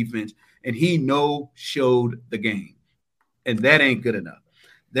that defense. And he showed the game. And that ain't good enough.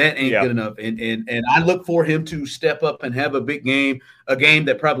 That ain't good enough. And I look for him to step up and have a big game, a game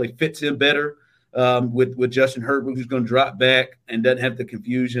that probably fits him better with Justin Herbert, who's going to drop back and doesn't have the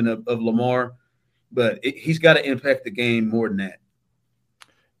confusion of Lamar. But he's got to impact the game more than that.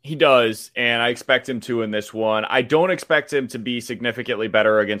 He does, and I expect him to in this one. I don't expect him to be significantly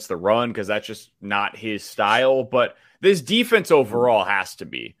better against the run because that's just not his style, but this defense overall has to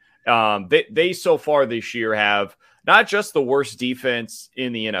be. They so far this year have not just the worst defense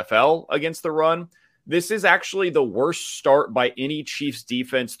in the NFL against the run. This is actually the worst start by any Chiefs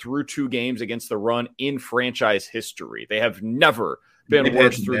defense through 2 games against the run in franchise history. They have never been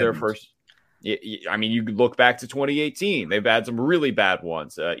worse through their first. I mean, you look back to 2018. They've had some really bad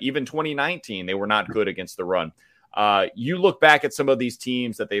ones. Even 2019, they were not good against the run. You look back at some of these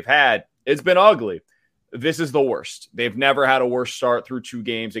teams that they've had, it's been ugly. This is the worst. They've never had a worse start through 2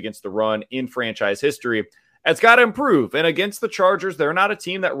 games against the run in franchise history. It's got to improve. And against the Chargers, they're not a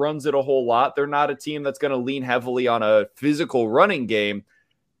team that runs it a whole lot. They're not a team that's going to lean heavily on a physical running game.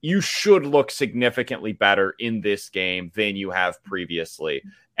 You should look significantly better in this game than you have previously.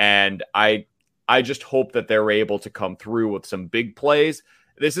 And I just hope that they're able to come through with some big plays.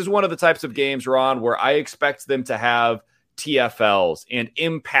 This is one of the types of games, Ron, where I expect them to have TFLs and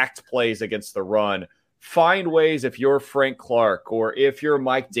impact plays against the run. Find ways, if you're Frank Clark or if you're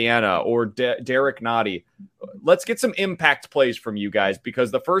Mike Dana or Derek Nottie, let's get some impact plays from you guys,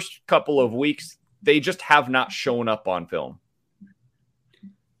 because the first couple of weeks, they just have not shown up on film.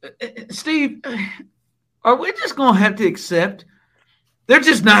 Steve, are we just going to have to accept they're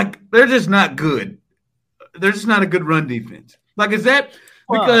just not good. They're just not a good run defense. Like, is that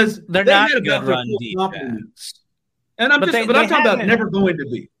because they're not a good run defense? And I'm talking about never going to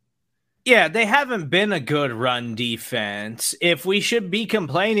be. Yeah, they haven't been a good run defense. If we should be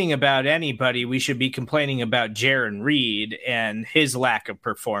complaining about anybody, we should be complaining about Jaron Reed and his lack of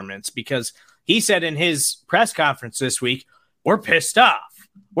performance, because he said in his press conference this week, we're pissed off.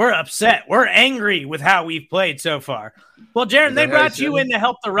 We're upset. We're angry with how we've played so far. Well, Jaron, they brought you in to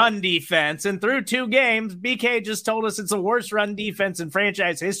help the run defense, and through 2 games, BK just told us it's the worst run defense in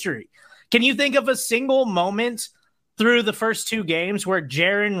franchise history. Can you think of a single moment through the first two games where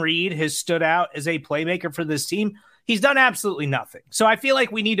Jaron Reed has stood out as a playmaker for this team, he's done absolutely nothing. So I feel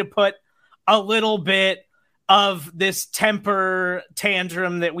like we need to put a little bit of this temper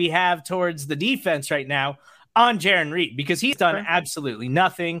tantrum that we have towards the defense right now on Jaron Reed, because he's done absolutely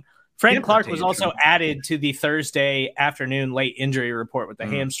nothing. Frank Clark was also added to the Thursday afternoon late injury report with the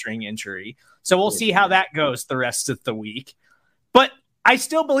hamstring injury. So we'll see how that goes the rest of the week. But I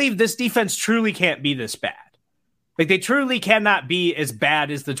still believe this defense truly can't be this bad. Like, they truly cannot be as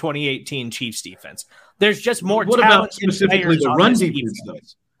bad as the 2018 Chiefs defense. There's just more What talent about specifically the run defense, though?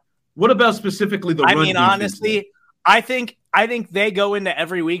 What about specifically the run defense? Honestly, I think they go into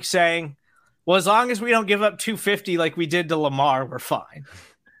every week saying, well, as long as we don't give up 250 like we did to Lamar, we're fine.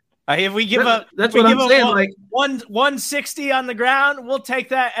 If we give up, that's what I'm saying. Like 160 on the ground, we'll take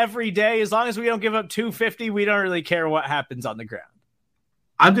that every day. As long as we don't give up 250, we don't really care what happens on the ground.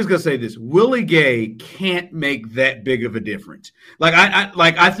 I'm just gonna say this: Willie Gay can't make that big of a difference.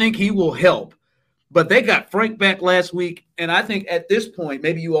 I think he will help, but they got Frank back last week, and I think at this point,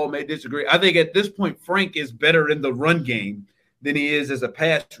 maybe you all may disagree. I think at this point, Frank is better in the run game than he is as a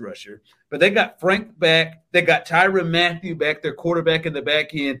pass rusher. But they got Frank back. They got Tyrann Mathieu back, their quarterback in the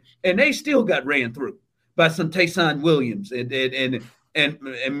back end, and they still got ran through by some Taysom Williams and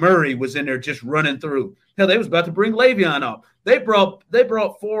Murray was in there just running through. Hell, they was about to bring Le'Veon up. They brought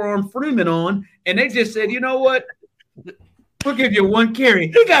Forearm Freeman on, and they just said, you know what? We'll give you one carry.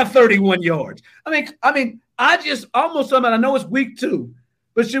 He got 31 yards. I mean, I just almost, I know it's week 2,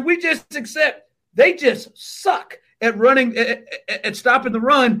 but should we just accept they just suck at running, at stopping the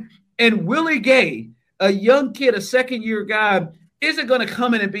run? And Willie Gay, a young kid, a second-year guy, isn't going to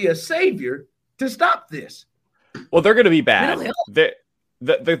come in and be a savior to stop this. Well, they're going to be bad. Really?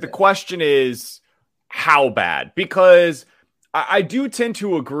 The question is how bad? Because I do tend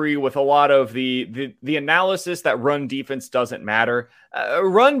to agree with a lot of the analysis that run defense doesn't matter.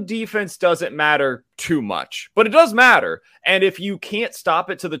 Run defense doesn't matter too much, but it does matter. And if you can't stop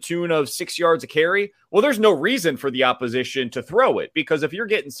it to the tune of 6 yards a carry, well, there's no reason for the opposition to throw it, because if you're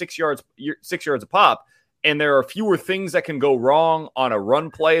getting 6 yards a pop, and there are fewer things that can go wrong on a run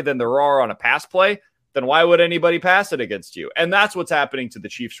play than there are on a pass play, then why would anybody pass it against you? And that's what's happening to the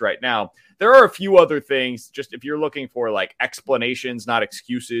Chiefs right now. There are a few other things, just if you're looking for like explanations, not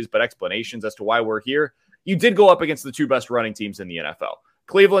excuses, but explanations as to why we're here. You did go up against the 2 best running teams in the NFL.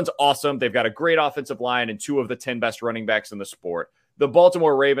 Cleveland's awesome. They've got a great offensive line and 2 of the 10 best running backs in the sport. The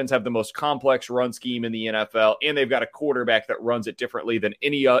Baltimore Ravens have the most complex run scheme in the NFL, and they've got a quarterback that runs it differently than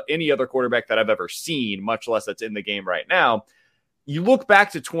any other quarterback that I've ever seen, much less that's in the game right now. You look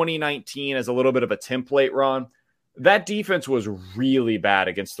back to 2019 as a little bit of a template run. That defense was really bad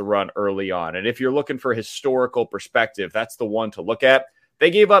against the run early on. And if you're looking for historical perspective, that's the one to look at. They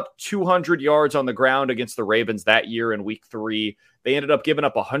gave up 200 yards on the ground against the Ravens that year in week 3. They ended up giving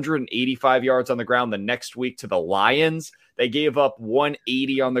up 185 yards on the ground the next week to the Lions. They gave up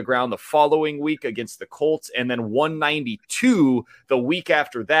 180 on the ground the following week against the Colts, and then 192 the week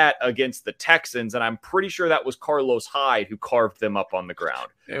after that against the Texans. And I'm pretty sure that was Carlos Hyde who carved them up on the ground.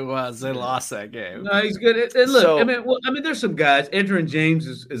 It was. They lost that game. No, he's good. And look, there's some guys. Edgerrin James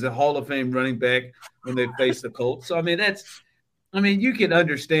is a Hall of Fame running back when they face the Colts. So, you can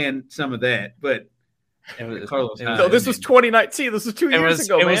understand some of that, but this was 2019. This was 2 years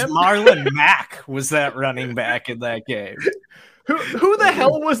ago, man. It was Marlon Mack was that running back in that game. Who the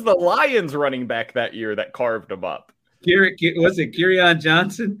hell was the Lions running back that year that carved him up? Was it Kerryon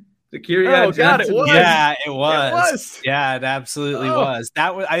Johnson? Johnson? God, it was. Yeah, it was. Yeah, it absolutely was.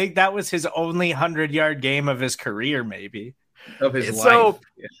 I think that was his only 100-yard game of his career, maybe. Of his life. So,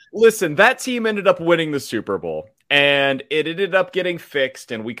 listen, that team ended up winning the Super Bowl. And it ended up getting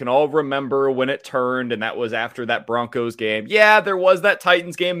fixed, and we can all remember when it turned, and that was after that Broncos game. Yeah, there was that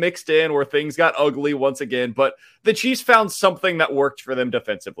Titans game mixed in where things got ugly once again, but the Chiefs found something that worked for them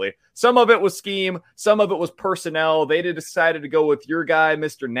defensively. Some of it was scheme, some of it was personnel. They decided to go with your guy,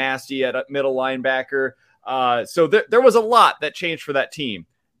 Mr. Nasty, at middle linebacker. So there was a lot that changed for that team.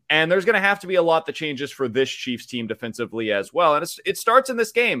 And there's going to have to be a lot that changes for this Chiefs team defensively as well. And it starts in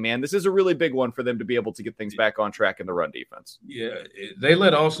this game, man. This is a really big one for them to be able to get things back on track in the run defense. Yeah, they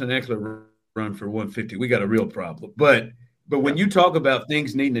let Austin Eckler run for 150. We got a real problem. But when you talk about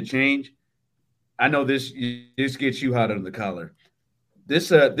things needing to change, I know this gets you hot under the collar.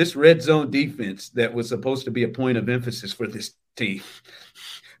 This red zone defense that was supposed to be a point of emphasis for this team,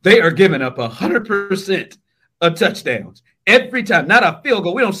 they are giving up 100% of touchdowns. Every time, not a field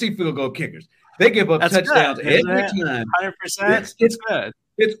goal. We don't see field goal kickers. They give up touchdowns every time. 100%. It's good.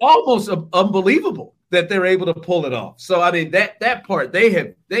 It's almost unbelievable that they're able to pull it off. So that part they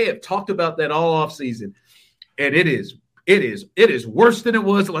have talked about that all off season, and it is worse than it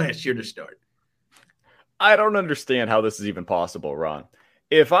was last year to start. I don't understand how this is even possible, Ron.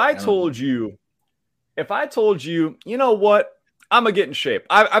 If I told you, you know what, I'm going to get in shape.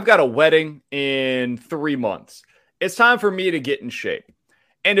 I've got a wedding in 3 months. It's time for me to get in shape.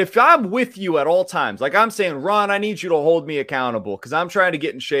 And if I'm with you at all times, like I'm saying, Ron, I need you to hold me accountable because I'm trying to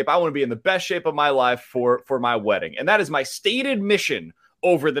get in shape. I want to be in the best shape of my life for my wedding. And that is my stated mission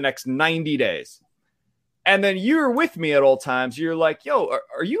over the next 90 days. And then you're with me at all times. You're like, yo,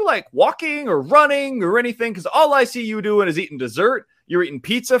 are you like walking or running or anything? Because all I see you doing is eating dessert. You're eating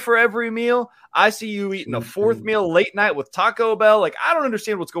pizza for every meal. I see you eating a fourth meal late night with Taco Bell. Like, I don't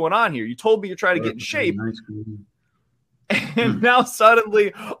understand what's going on here. You told me you're trying to get in shape. And now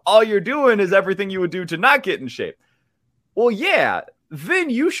suddenly all you're doing is everything you would do to not get in shape. Well, yeah, then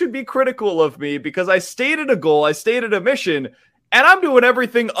you should be critical of me because I stated a goal, I stated a mission, and I'm doing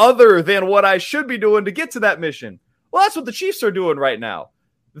everything other than what I should be doing to get to that mission. Well, that's what the Chiefs are doing right now.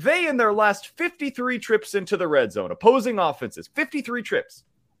 They, in their last 53 trips into the red zone, opposing offenses, 53 trips,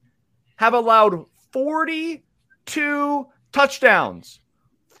 have allowed 42 touchdowns.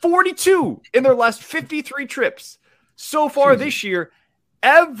 42 in their last 53 trips. So far this year,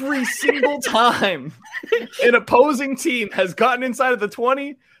 every single time an opposing team has gotten inside of the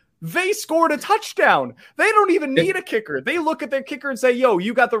 20, they scored a touchdown. They don't even need a kicker. They look at their kicker and say, yo,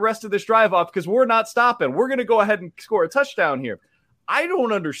 you got the rest of this drive off because we're not stopping. We're going to go ahead and score a touchdown here. I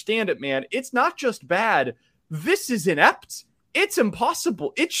don't understand it, man. It's not just bad. This is inept. It's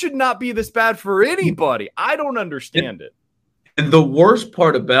impossible. It should not be this bad for anybody. I don't understand it. And the worst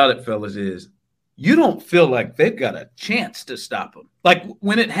part about it, fellas, is you don't feel like they've got a chance to stop them. Like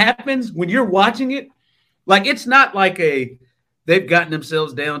when it happens, when you're watching it, like it's not like they've gotten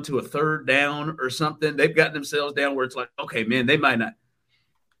themselves down to a third down or something. They've gotten themselves down where it's like, okay, man, they might not.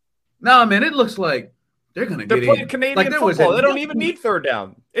 No, man, it looks like they're going to get in. They're playing Canadian football. They don't even need third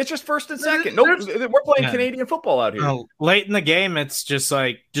down. It's just first and second. Nope, we're playing Canadian football out here. Late in the game, it's just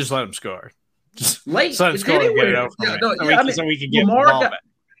like, just let them score. Just late. let them score and get it over. So we can get the ball back.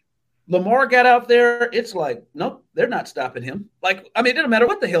 Lamar got out there. It's like, nope, they're not stopping him. Like, I mean, it doesn't matter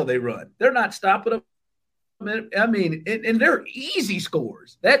what the hell they run. They're not stopping him. I mean, and they're easy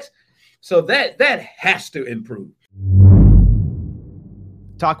scores. That has to improve.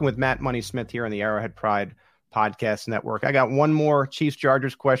 Talking with Matt Money Smith here on the Arrowhead Pride Podcast Network. I got one more Chiefs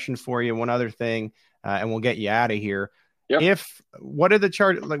Chargers question for you, one other thing, and we'll get you out of here. Yep. What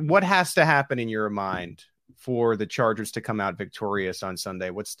has to happen in your mind for the Chargers to come out victorious on Sunday?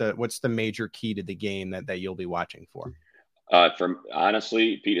 What's the major key to the game that you'll be watching for?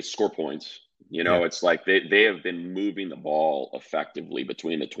 Honestly, Pete, it's score points. It's like they have been moving the ball effectively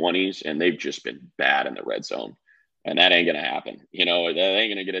between the 20s, and they've just been bad in the red zone. And that ain't going to happen. That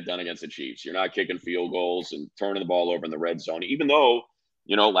ain't going to get it done against the Chiefs. You're not kicking field goals and turning the ball over in the red zone, even though,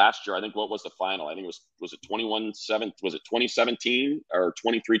 last year, I think what was the final? I think it was it 21-7? Was it 2017 or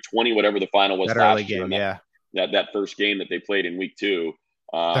 23-20, whatever the final was last year? Yeah. That first game that they played in week 2.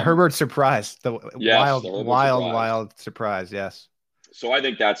 The Herbert surprise. Wild surprise. Yes. So I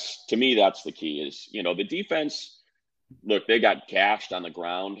think that's the key is, the defense, look, they got gashed on the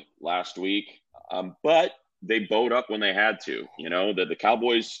ground last week, but they bowed up when they had to. The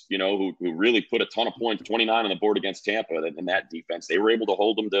Cowboys, who really put a ton of points, 29 on the board against Tampa in that defense, they were able to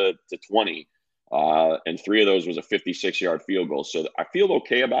hold them to 20. And 3 of those was a 56-yard field goal. So I feel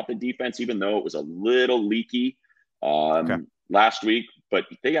okay about the defense, even though it was a little leaky last week. But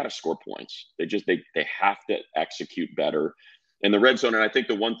they got to score points. They have to execute better in the red zone. And I think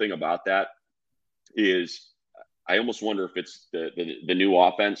the one thing about that is I almost wonder if it's the new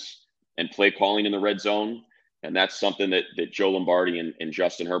offense and play calling in the red zone. And that's something that Joe Lombardi and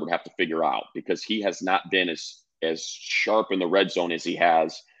Justin Herbert have to figure out, because he has not been as sharp in the red zone as he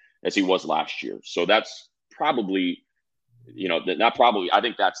was last year. So that's probably, I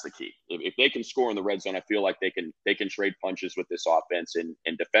think that's the key. If they can score in the red zone, I feel like they can trade punches with this offense, and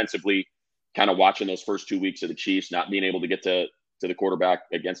defensively, kind of watching those first 2 weeks of the Chiefs, not being able to get to the quarterback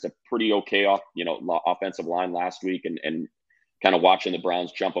against a pretty okay offensive line last week, and kind of watching the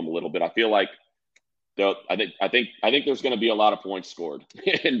Browns jump them a little bit. I feel like I think there's going to be a lot of points scored,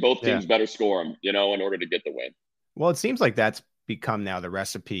 and both teams better score them, in order to get the win. Well, it seems like that's become now the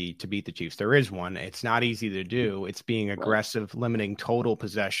recipe to beat the Chiefs. There is one. It's not easy to do. It's being aggressive, limiting total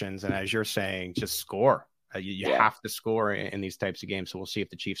possessions, and as you're saying, just score. You have to score in these types of games. So we'll see if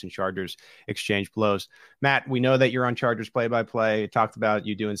the Chiefs and Chargers exchange blows. Matt, we know that you're on Chargers play-by-play. Talked about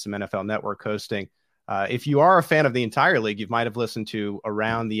you doing some NFL Network hosting. if you are a fan of the entire league, you might have listened to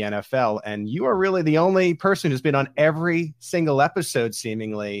Around the NFL, and you are really the only person who's been on every single episode,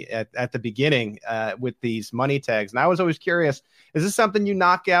 seemingly at the beginning with these money tags. And I was always curious, is this something you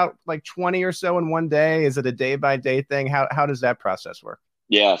knock out like 20 or so in one day? Is it a day-by-day thing? How does that process work?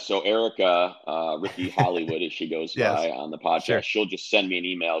 Yeah, so Erica, Ricky Hollywood, as she goes by on the podcast, sure. She'll just send me an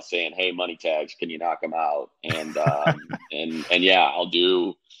email saying, "Hey, money tags, can you knock them out?" And and yeah, I'll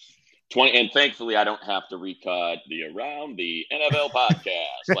do 20. And thankfully, I don't have to recut the Around the NFL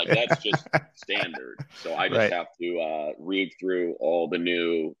podcast. Like, that's just standard. So I just have to read through all the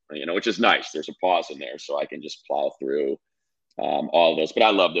new, which is nice. There's a pause in there, so I can just plow through all of those. But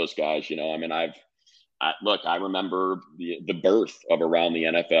I love those guys. I mean, I remember the birth of Around the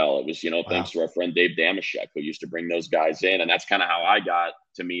NFL. It was, thanks to our friend Dave Damashek, who used to bring those guys in. And that's kind of how I got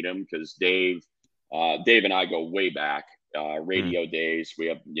to meet him, because Dave and I go way back, radio days. We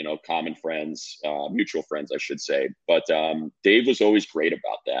have, common friends, mutual friends, I should say. But Dave was always great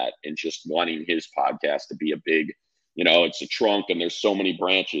about that, and just wanting his podcast to be a big, it's a trunk and there's so many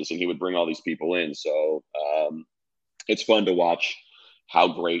branches, and he would bring all these people in. So it's fun to watch how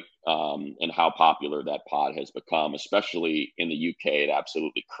great and how popular that pod has become, especially in the UK. It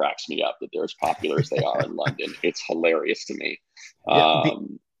absolutely cracks me up that they're as popular as they are in London. It's hilarious to me.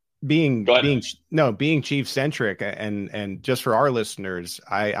 Being Chiefs centric, and just for our listeners,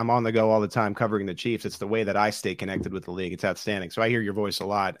 I'm on the go all the time covering the Chiefs. It's the way that I stay connected with the league. It's outstanding. So I hear your voice a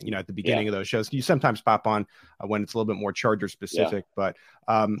lot, at the beginning of those shows. You sometimes pop on when it's a little bit more Charger specific, but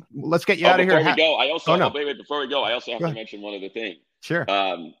let's get you out of here. Before we go, I also have to mention one other thing. Sure.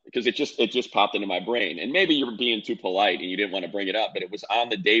 Because it just popped into my brain, and maybe you were being too polite and you didn't want to bring it up, but it was on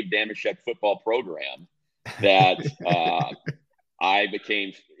the Dave Damashek football program that I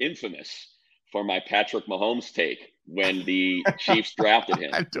became infamous for my Patrick Mahomes take when the Chiefs drafted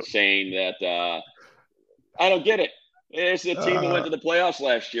him, saying that I don't get it. There's a team that went to the playoffs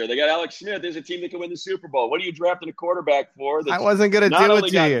last year. They got Alex Smith. There's a team that can win the Super Bowl. What are you drafting a quarterback for? I wasn't going to do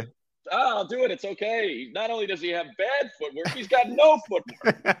it to you. I'll do it. It's okay. Not only does he have bad footwork, he's got no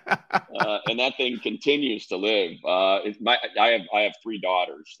footwork, and that thing continues to live. I have 3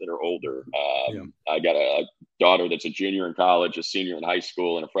 daughters that are older. I got a daughter that's a junior in college, a senior in high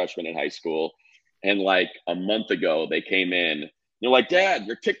school, and a freshman in high school. And like a month ago, they came in. They're like, "Dad,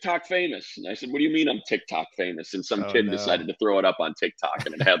 you're TikTok famous." And I said, "What do you mean I'm TikTok famous?" And some kid decided to throw it up on TikTok,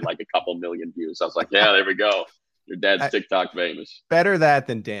 and it had like a couple million views. I was like, "Yeah, there we go. Your dad's TikTok famous." Better that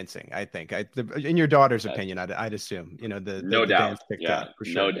than dancing, I think. In your daughter's opinion, I'd assume. No doubt. TikTok, for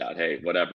sure. No doubt. Hey, whatever.